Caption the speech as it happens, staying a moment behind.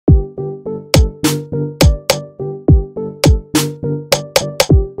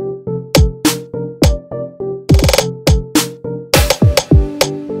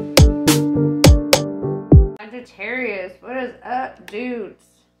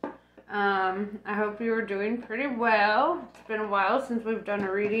I hope you are doing pretty well. It's been a while since we've done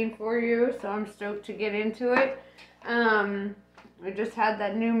a reading for you, so I'm stoked to get into it. We just had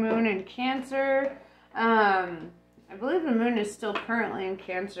that new moon in Cancer. I believe the moon is still currently in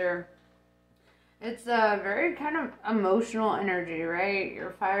Cancer. It's a very kind of emotional energy, right?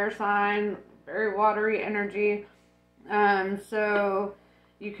 Your fire sign, very watery energy. So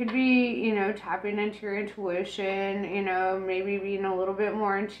you could be, tapping into your intuition, maybe being a little bit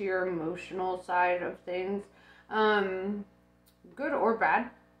more into your emotional side of things. Good or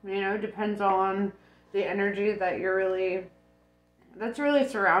bad, depends on the energy that that's really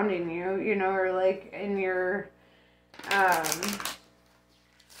surrounding you, or like in your,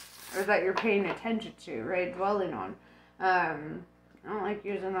 or that you're paying attention to, right? Dwelling on. I don't like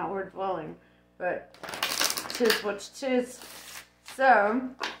using that word dwelling, but tis what tis. So,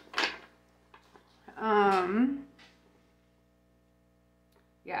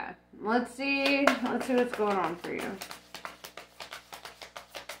 yeah, let's see what's going on for you.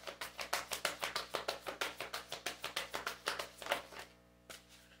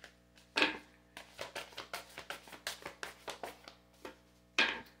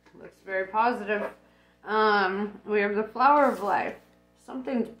 Looks very positive. We have the flower of life.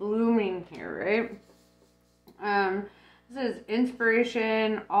 Something's blooming here, right? This is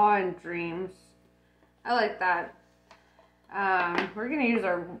inspiration, awe, and dreams. I like that. We're going to use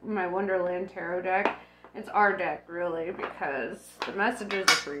my Wonderland Tarot deck. It's our deck, really, because the messages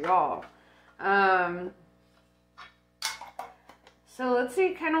are for y'all. So let's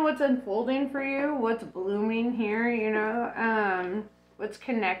see kind of what's unfolding for you, what's blooming here, what's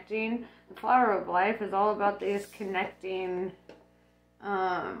connecting. The flower of life is all about these connecting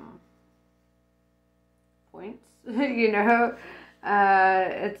points.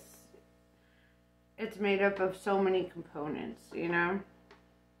 It's made up of so many components,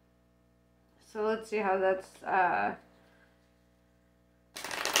 So let's see how that's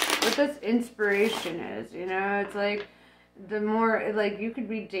what this inspiration is, It's like the more, like, you could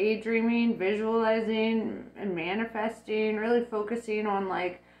be daydreaming, visualizing, and manifesting, really focusing on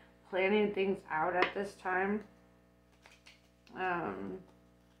like planning things out at this time.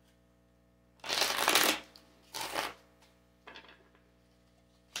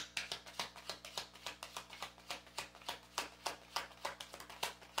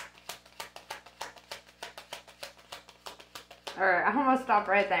 Alright, I almost stopped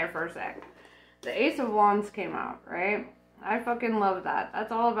right there for a sec. The Ace of Wands came out, right? I fucking love that.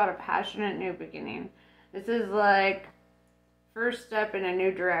 That's all about a passionate new beginning. This is like first step in a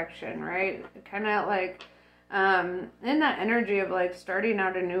new direction, right? Kind of like in that energy of like starting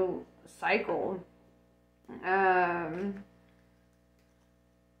out a new cycle. Very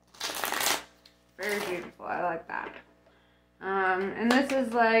beautiful. I like that. And this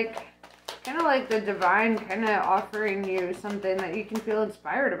is like kind of like the divine kind of offering you something that you can feel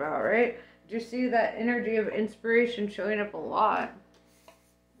inspired about, right? Do you see that energy of inspiration showing up a lot?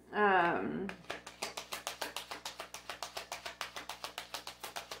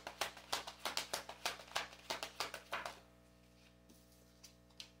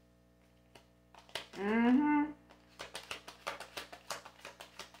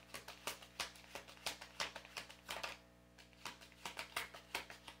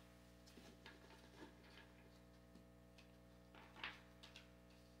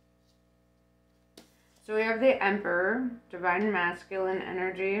 So we have the Emperor, divine masculine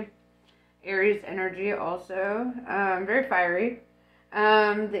energy, Aries energy also, very fiery.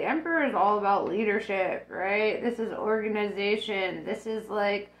 The Emperor is all about leadership, right? This is organization. This is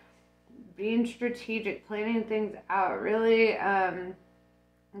like being strategic, planning things out, really,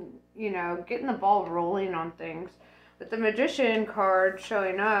 getting the ball rolling on things. With the Magician card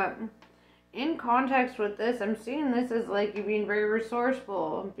showing up, in context with this, I'm seeing this as like you being very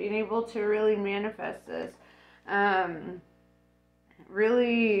resourceful, being able to really manifest this.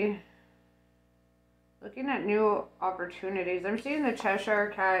 Really looking at new opportunities. I'm seeing the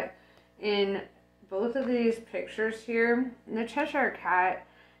Cheshire Cat in both of these pictures here. And the Cheshire Cat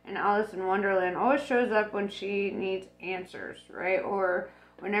in Alice in Wonderland always shows up when she needs answers, right? Or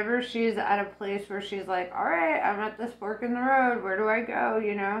whenever she's at a place where she's like, all right, I'm at this fork in the road. Where do I go,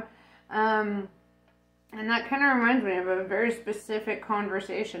 And that kind of reminds me of a very specific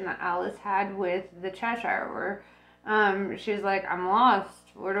conversation that Alice had with the Cheshire, where she's like, I'm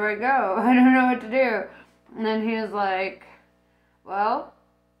lost. Where do I go? I don't know what to do. And then he was like, well,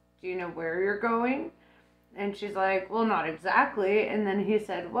 do you know where you're going? And she's like, well, not exactly. And then he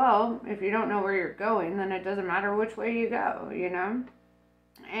said, well, if you don't know where you're going, then it doesn't matter which way you go,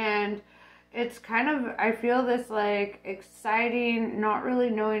 And it's kind of, I feel this like exciting, not really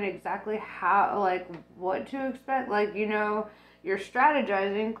knowing exactly how, like what to expect. Like, you know, you're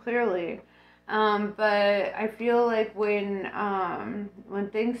strategizing clearly. But I feel like when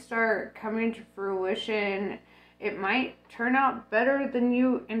things start coming to fruition, it might turn out better than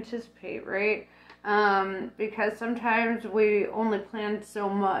you anticipate, right? Because sometimes we only plan so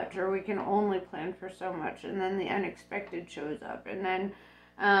much, or we can only plan for so much, and then the unexpected shows up, and then,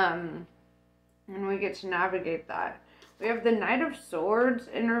 and we get to navigate that. We have the Knight of Swords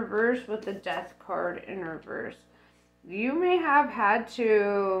in reverse with the Death card in reverse. You may have had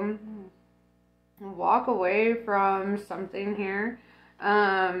to walk away from something here.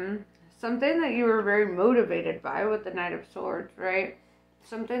 Something that you were very motivated by with the Knight of Swords, right?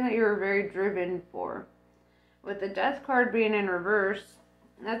 Something that you were very driven for. With the Death card being in reverse,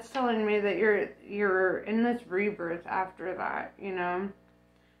 that's telling me that you're in this rebirth after that, you know?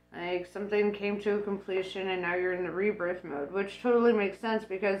 Like, something came to a completion and now you're in the rebirth mode, which totally makes sense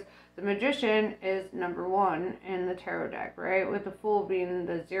because the Magician is number 1 in the tarot deck, right? With the Fool being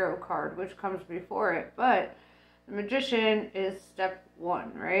the 0 card, which comes before it. But the Magician is step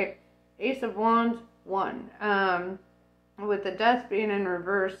 1, right? Ace of Wands, 1. With the Death being in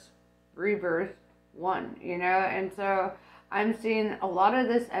reverse, rebirth, 1, you know? And so I'm seeing a lot of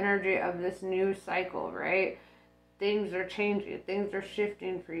this energy of this new cycle, right? Things are changing. Things are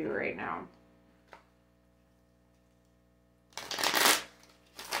shifting for you right now.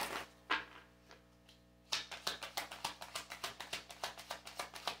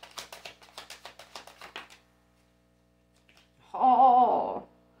 Oh,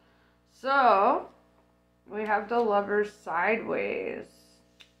 so we have the Lovers sideways.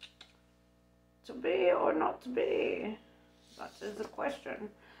 To be or not to be? That is the question.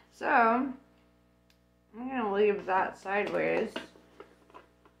 So I'm going to leave that sideways.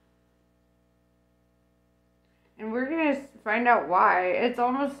 And we're going to find out why. It's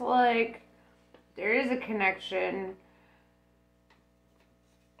almost like there is a connection.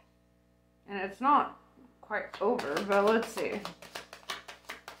 And it's not quite over, but let's see.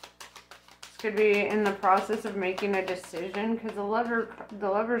 This could be in the process of making a decision, because the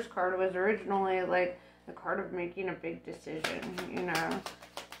Lover's card was originally like the card of making a big decision, you know.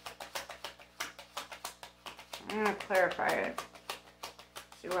 I'm going to clarify it.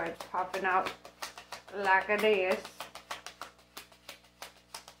 See why it's popping out like it is.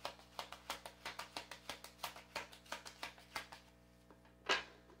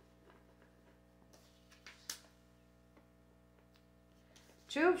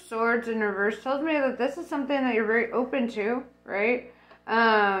 Two of Swords in reverse tells me that this is something that you're very open to, right?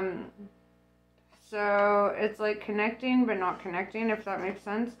 So it's like connecting but not connecting, if that makes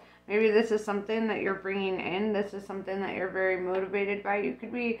sense. Maybe this is something that you're bringing in. This is something that you're very motivated by. You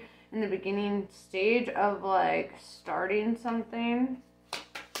could be in the beginning stage of like starting something.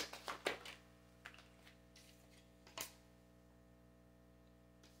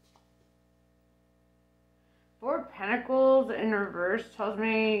 Four of Pentacles in reverse tells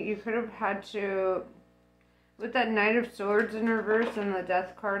me you could have had to, with that Knight of Swords in reverse and the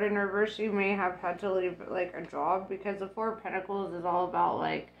Death card in reverse, you may have had to leave like a job, because the Four of Pentacles is all about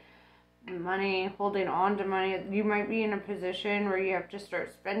like money, holding on to money. You might be in a position where you have to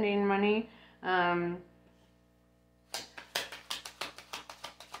start spending money.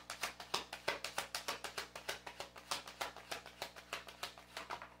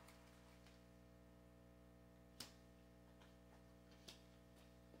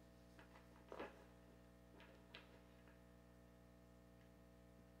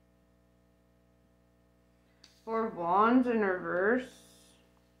 Four of Wands in reverse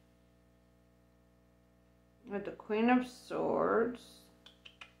with the Queen of Swords.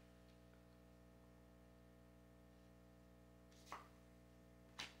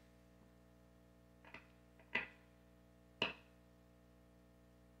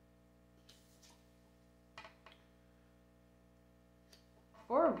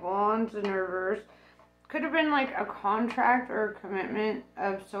 Four of Wands in reverse. Could have been like a contract or a commitment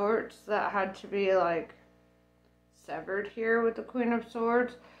of sorts that had to be like severed here with the Queen of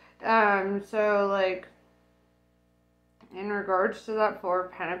Swords. So like in regards to that Four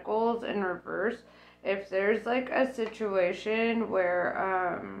of Pentacles in reverse, if there's like a situation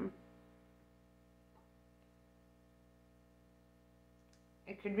where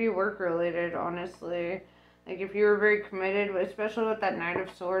it could be work related, honestly. Like if you were very committed, especially with that Knight of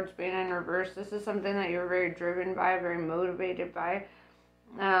Swords being in reverse, this is something that you're very driven by, very motivated by.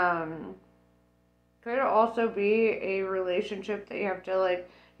 Could also be a relationship that you have to like,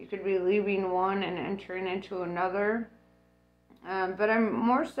 you could be leaving one and entering into another. But I'm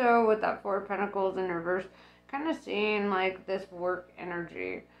more so with that Four of Pentacles in reverse, kind of seeing like this work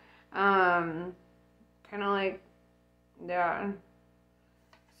energy. Kind of like, yeah.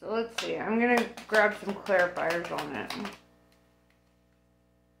 So let's see. I'm going to grab some clarifiers on it.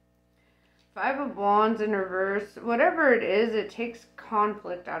 Five of Wands in reverse. Whatever it is, it takes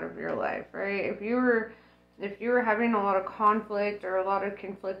conflict out of your life, right? If you were having a lot of conflict or a lot of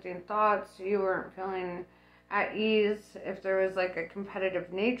conflicting thoughts, you weren't feeling at ease, if there was like a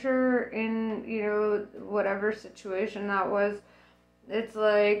competitive nature in, you know, whatever situation that was, it's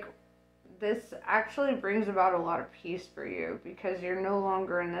like this actually brings about a lot of peace for you because you're no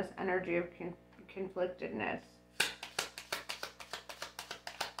longer in this energy of conflictedness.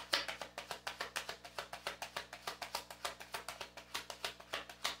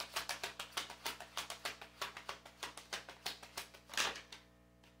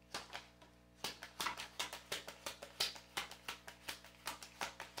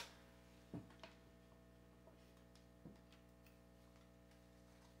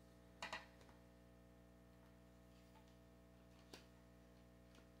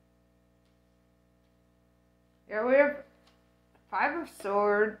 Yeah, we have Five of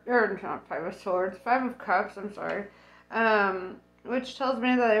Swords, or not Five of Swords, Five of Cups, I'm sorry, which tells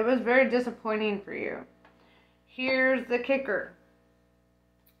me that it was very disappointing for you. Here's the kicker.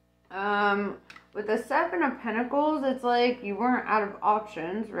 With the Seven of Pentacles, it's like you weren't out of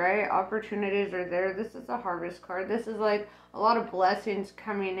options, right? Opportunities are there. This is a Harvest card. This is like a lot of blessings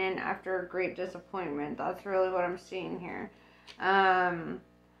coming in after a great disappointment. That's really what I'm seeing here.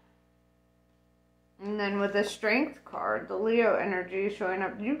 And then with the Strength card, the Leo energy showing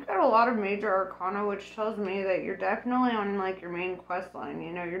up, you've got a lot of major arcana, which tells me that you're definitely on like your main quest line.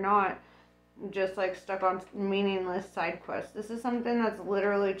 You know, you're not just like stuck on meaningless side quests. This is something that's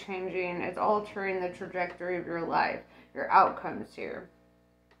literally changing. It's altering the trajectory of your life, your outcomes here.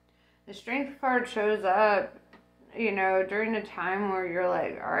 The Strength card shows up, you know, during a time where you're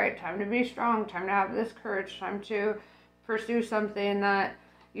like, all right, time to be strong, time to have this courage, time to pursue something that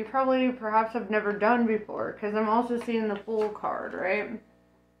you probably perhaps have never done before, because I'm also seeing the Fool card, right?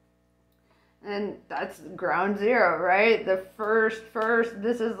 And that's ground zero, right? The first,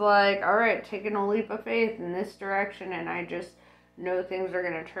 this is like, all right, taking a leap of faith in this direction, and I just know things are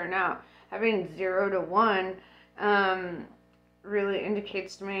going to turn out. Having 0 to 1 really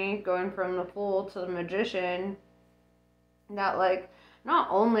indicates to me, going from the Fool to the Magician, that like, not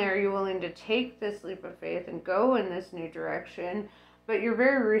only are you willing to take this leap of faith and go in this new direction, but you're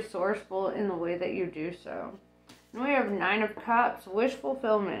very resourceful in the way that you do so. And we have 9 of Cups, wish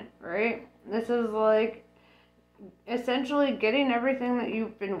fulfillment, right? This is like essentially getting everything that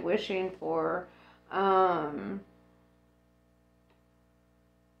you've been wishing for. But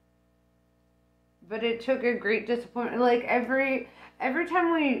it took a great disappointment. Like every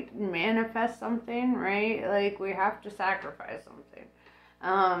time we manifest something, right? Like we have to sacrifice something.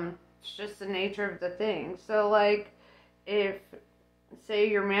 It's just the nature of the thing. So like if, say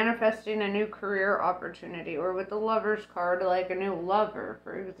you're manifesting a new career opportunity, or with the Lover's card, like a new lover,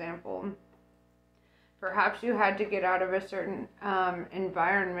 for example, perhaps you had to get out of a certain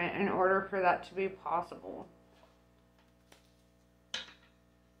environment in order for that to be possible.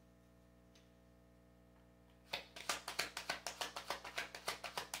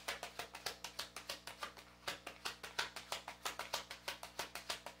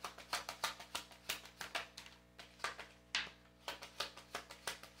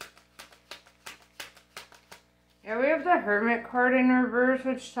 Yeah, we have the Hermit card in reverse,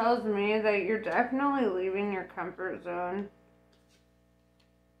 which tells me that you're definitely leaving your comfort zone.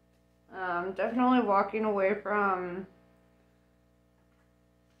 Definitely walking away from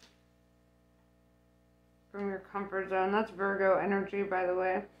your comfort zone. That's Virgo energy, by the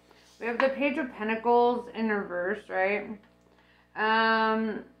way. We have the Page of Pentacles in reverse, right?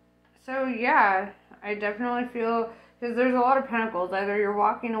 So yeah, I definitely feel, because there's a lot of Pentacles. Either you're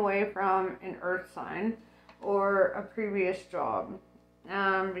walking away from an Earth sign or a previous job,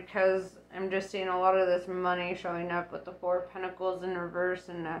 because I'm just seeing a lot of this money showing up with the Four of Pentacles in reverse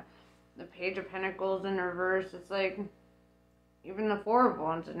and the Page of Pentacles in reverse. It's like, even the Four of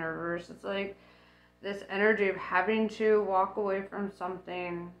Wands in reverse, it's like this energy of having to walk away from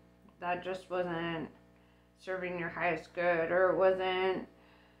something that just wasn't serving your highest good, or it wasn't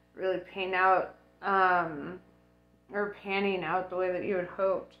really panning out the way that you had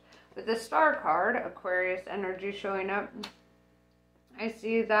hoped. With the Star card, Aquarius energy showing up, I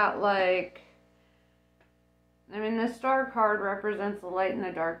see that like, I mean, the Star card represents the light and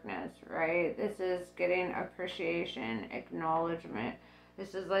the darkness, right? This is getting appreciation, acknowledgement.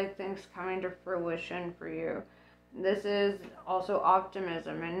 This is like things coming to fruition for you. This is also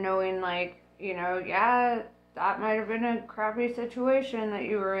optimism and knowing, like, you know, yeah, that might have been a crappy situation that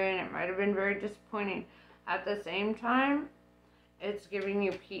you were in. It might have been very disappointing. At the same time, it's giving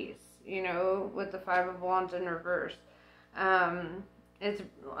you peace, you know, with the Five of Wands in reverse. It's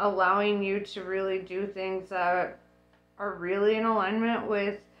allowing you to really do things that are really in alignment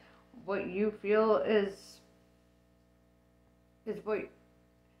with what you feel is what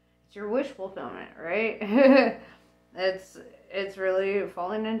it's your wish fulfillment, right? It's really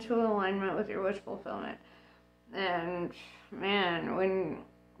falling into alignment with your wish fulfillment. And man,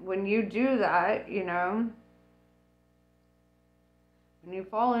 when you do that, you know, when you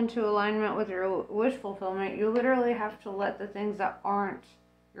fall into alignment with your wish fulfillment, you literally have to let the things that aren't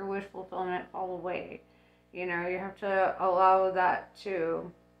your wish fulfillment fall away. You know, you have to allow that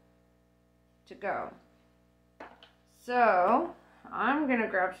to go. So, I'm going to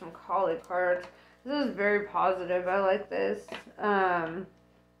grab some Kali cards. This is very positive. I like this. I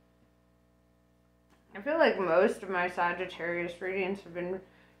feel like most of my Sagittarius readings have been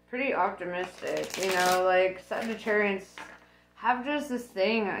pretty optimistic. You know, like Sagittarians have just this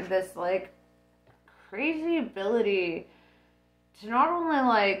thing, this like crazy ability to not only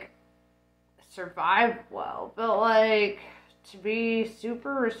like survive well, but like to be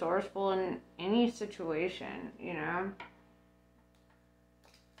super resourceful in any situation, you know?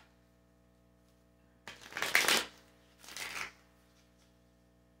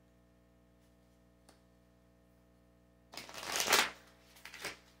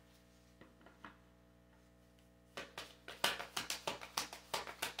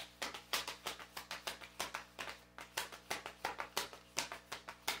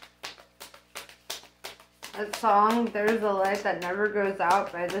 That song, There's a Light That Never Goes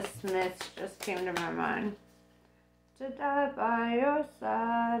Out by the Smiths, just came to my mind. To die by your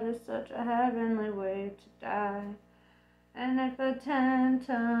side is such a heavenly way to die. And if a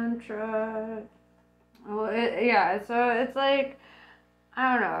 10-ton truck... Well, yeah, so it's like,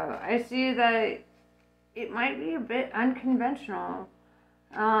 I don't know. I see that it might be a bit unconventional.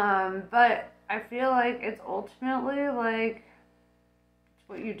 But I feel like it's ultimately like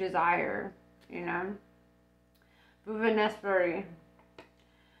what you desire, you know? Bhuvaneshwari.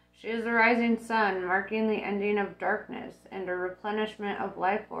 She is the rising sun, marking the ending of darkness and a replenishment of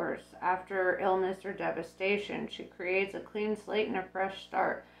life force after illness or devastation. She creates a clean slate and a fresh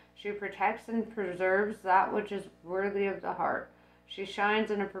start. She protects and preserves that which is worthy of the heart. She shines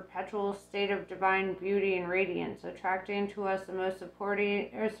in a perpetual state of divine beauty and radiance, attracting to us the most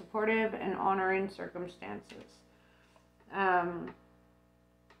supportive and honoring circumstances. Yeah,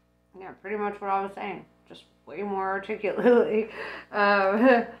 pretty much what I was saying. Just way more articulately.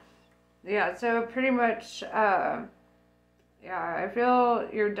 Yeah, so pretty much, yeah, I feel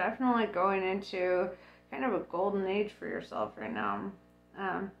you're definitely going into kind of a golden age for yourself right now.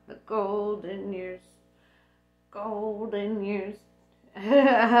 The golden years. Golden years.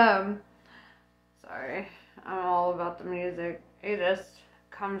 Sorry, I'm all about the music. It just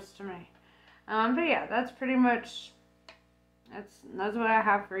comes to me. But yeah, that's pretty much, that's what I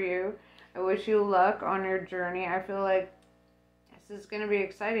have for you. I wish you luck on your journey. I feel like this is going to be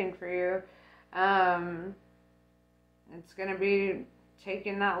exciting for you. It's going to be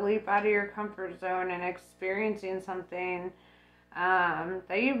taking that leap out of your comfort zone and experiencing something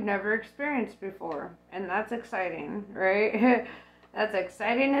that you've never experienced before. And that's exciting, right? That's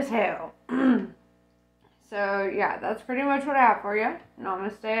exciting as hell. So, yeah, that's pretty much what I have for you.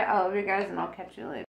 Namaste. I love you guys, and I'll catch you later.